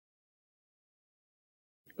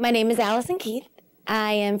My name is Allison Keith.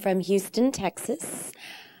 I am from Houston, Texas.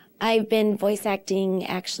 I've been voice acting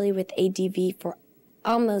actually with ADV for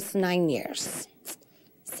almost 9 years,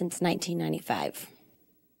 since 1995.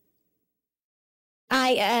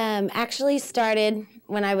 I actually started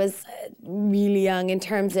when I was really young in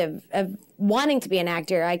terms of wanting to be an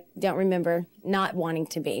actor. I don't remember not wanting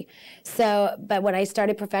to be. But when I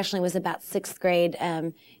started professionally was about 6th grade,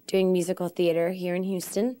 doing musical theater here in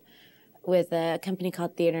Houston with a company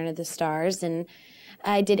called Theater Under the Stars. And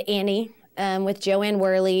I did Annie with Joanne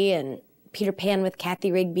Worley and Peter Pan with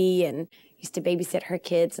Kathy Rigby, and used to babysit her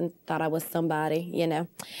kids and thought I was somebody, you know.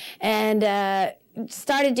 And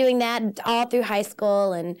started doing that all through high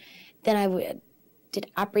school, and then I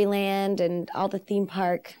did Opryland and all the theme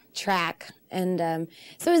park track. And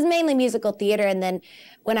so it was mainly musical theater. And then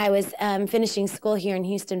when I was finishing school here in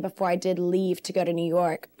Houston, before I did leave to go to New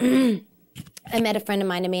York, I met a friend of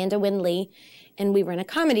mine, Amanda Winley, and we were in a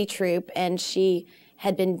comedy troupe, and she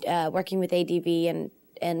had been working with ADV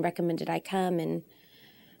and recommended I come,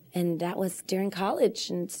 and that was during college,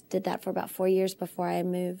 and did that for about 4 years before I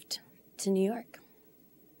moved to New York.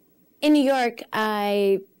 In New York,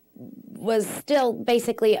 I was still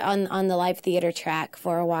basically on the live theater track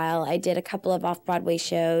for a while. I did a couple of off-Broadway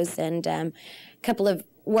shows and a couple of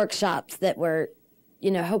workshops that were,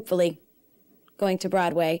 you know, hopefully going to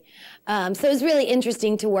Broadway. So it was really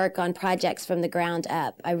interesting to work on projects from the ground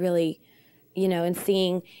up. I really, you know, and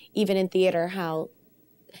seeing even in theater how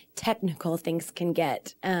technical things can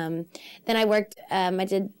get. Then I worked, I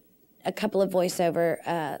did a couple of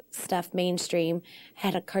voiceover stuff mainstream.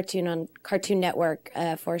 Had a cartoon on Cartoon Network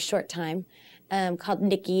for a short time called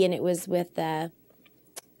Nikki, and it was with the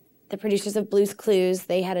producers of Blue's Clues.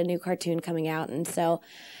 They had a new cartoon coming out, and so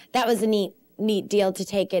that was a neat deal to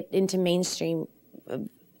take it into mainstream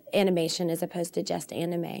animation as opposed to just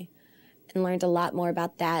anime, and learned a lot more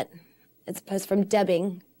about that as opposed from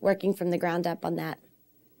dubbing, working from the ground up on that.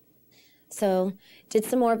 So did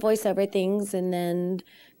some more voiceover things, and then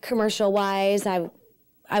commercial-wise, I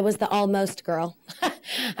was the almost girl.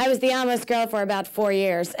 I was the almost girl for about 4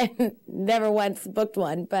 years and never once booked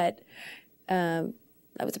one, but I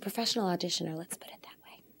was a professional auditioner, let's put it that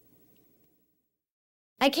way.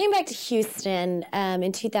 I came back to Houston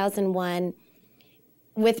in 2001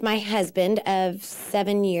 with my husband of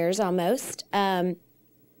 7 years almost.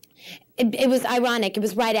 It was ironic. It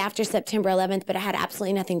was right after September 11th, but it had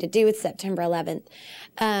absolutely nothing to do with September 11th.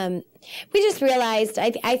 We just realized,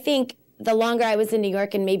 I think the longer I was in New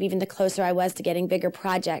York and maybe even the closer I was to getting bigger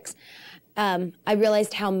projects, I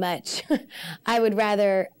realized how much I would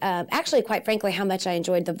rather, actually, quite frankly, how much I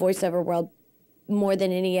enjoyed the voiceover world more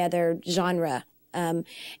than any other genre, and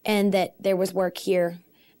that there was work here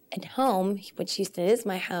at home, which Houston is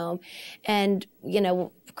my home, and, you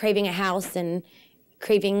know, craving a house and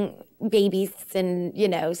craving babies and, you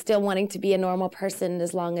know, still wanting to be a normal person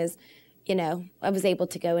as long as, you know, I was able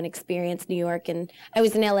to go and experience New York. And I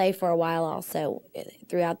was in LA for a while also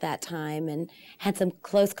throughout that time and had some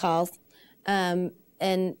close calls. But,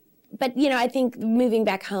 you know, I think moving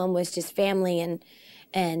back home was just family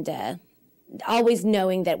and always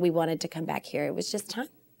knowing that we wanted to come back here. It was just time.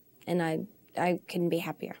 And I couldn't be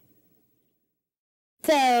happier.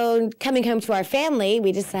 So coming home to our family,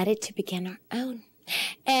 we decided to begin our own.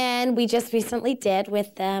 And we just recently did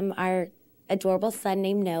with our adorable son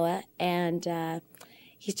named Noah, and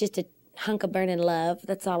he's just a hunk of burning love.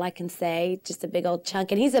 That's all I can say. Just a big old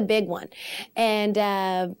chunk, and he's a big one. And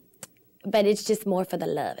but it's just more for the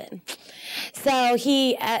loving. So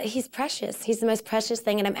he's precious. He's the most precious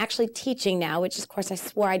thing, and I'm actually teaching now, which of course I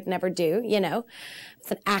swore I'd never do. You know,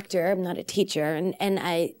 as an actor, I'm not a teacher, and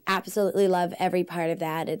I absolutely love every part of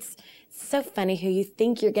that. It's so funny who you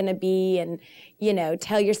think you're going to be, and, you know,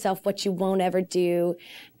 tell yourself what you won't ever do,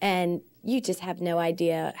 and you just have no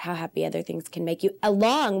idea how happy other things can make you,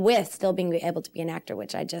 along with still being able to be an actor,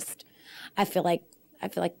 which I feel like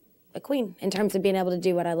a queen in terms of being able to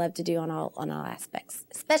do what I love to do on all aspects,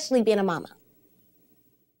 especially being a mama.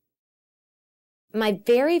 My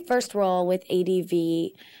very first role with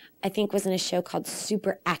ADV, I think, was in a show called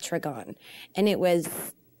Super Atragon, and it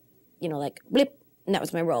was, you know, like blip. And that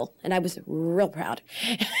was my role, and I was real proud,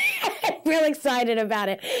 real excited about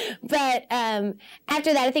it. But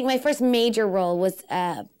after that, I think my first major role was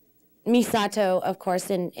Misato, of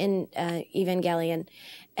course, in Evangelion,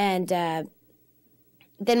 and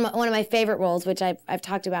then one of my favorite roles, which I've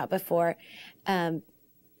talked about before,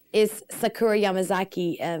 is Sakura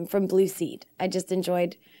Yamazaki from Blue Seed. I just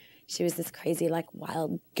enjoyed. She was this crazy, like,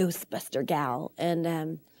 wild Ghostbuster gal,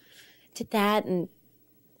 and did that and.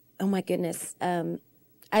 Oh my goodness.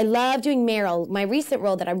 I love doing Meryl. My recent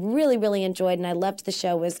role that I really, really enjoyed and I loved the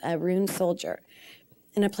show was a Rune Soldier.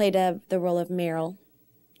 And I played the role of Meryl.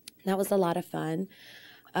 That was a lot of fun.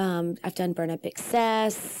 I've done Burn Up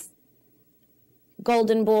Excess,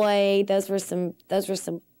 Golden Boy. Those were some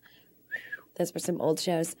old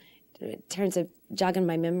shows in terms of jogging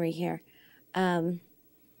my memory here. And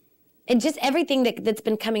just everything that's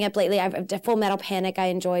been coming up lately. I've Full Metal Panic. I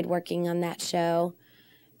enjoyed working on that show.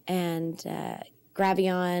 And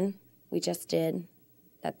Gravion, we just did.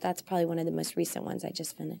 That's probably one of the most recent ones I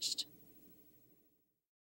just finished.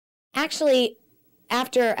 Actually,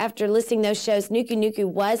 after listing those shows, Nuku Nuku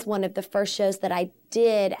was one of the first shows that I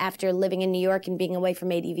did after living in New York and being away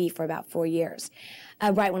from ADV for about 4 years,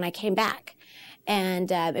 right when I came back. And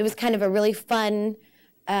it was kind of a really fun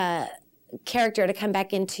character to come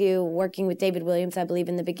back into, working with David Williams, I believe,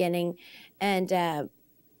 in the beginning, and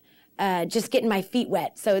just getting my feet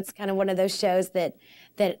wet. So it's kind of one of those shows that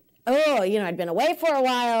oh, I'd been away for a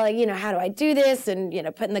while, how do I do this? And,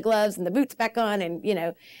 putting the gloves and the boots back on and,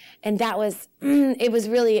 and that was, it was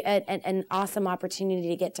really an awesome opportunity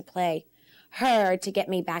to get to play her to get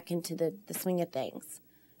me back into the swing of things.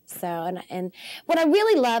 So, and what I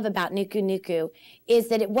really love about Nuku Nuku is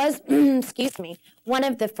that it was, excuse me, one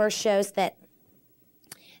of the first shows that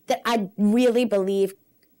I really believe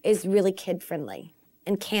is really kid-friendly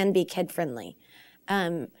and can be kid-friendly.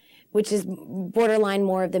 Which is borderline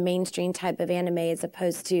more of the mainstream type of anime as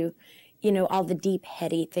opposed to, all the deep,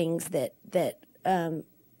 heady things that a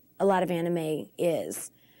lot of anime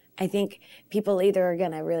is. I think people either are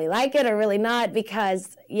going to really like it or really not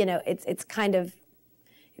because, it's kind of,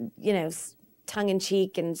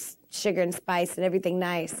 tongue-in-cheek and sugar and spice and everything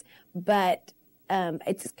nice. But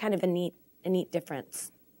it's kind of a neat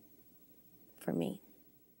difference for me.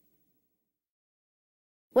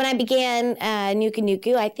 When I began Nuku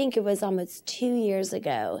Nuku, I think it was almost 2 years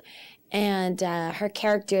ago, and her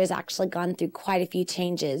character has actually gone through quite a few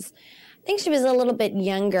changes. I think she was a little bit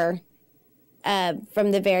younger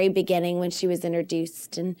from the very beginning when she was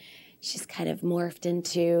introduced, and she's kind of morphed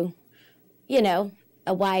into,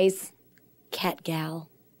 a wise cat gal,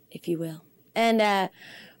 if you will. And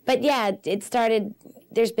but yeah, it started.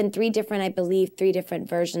 There's been three different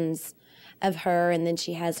versions of her, and then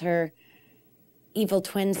she has her evil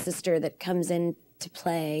twin sister that comes in to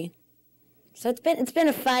play. So it's been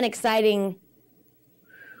a fun, exciting,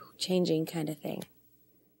 changing kind of thing.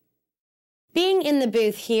 Being in the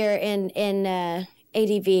booth here in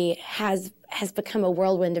ADV has become a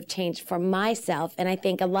whirlwind of change for myself, and I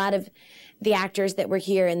think a lot of the actors that were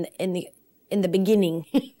here in the beginning,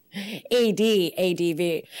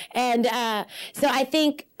 ADV, and so I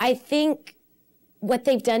think what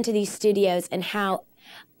they've done to these studios and how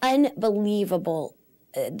unbelievable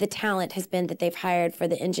the talent has been that they've hired for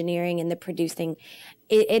the engineering and the producing.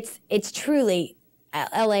 It's truly,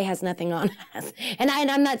 LA has nothing on us. And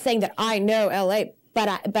I'm not saying that I know LA, but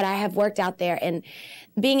I have worked out there, and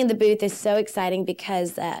being in the booth is so exciting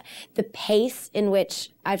because the pace in which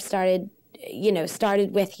I've started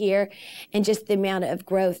with here, and just the amount of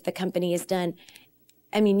growth the company has done.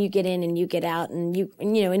 I mean, you get in and you get out, and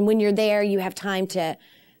and when you're there, you have time to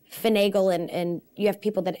finagle, and you have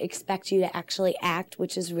people that expect you to actually act,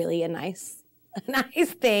 which is really a nice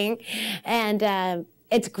thing, and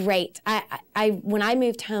it's great. When I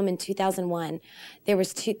moved home in 2001, there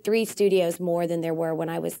was 3 studios more than there were when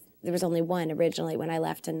there was only one originally when I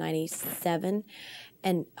left in '97,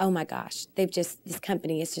 and oh my gosh, this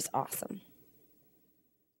company is just awesome.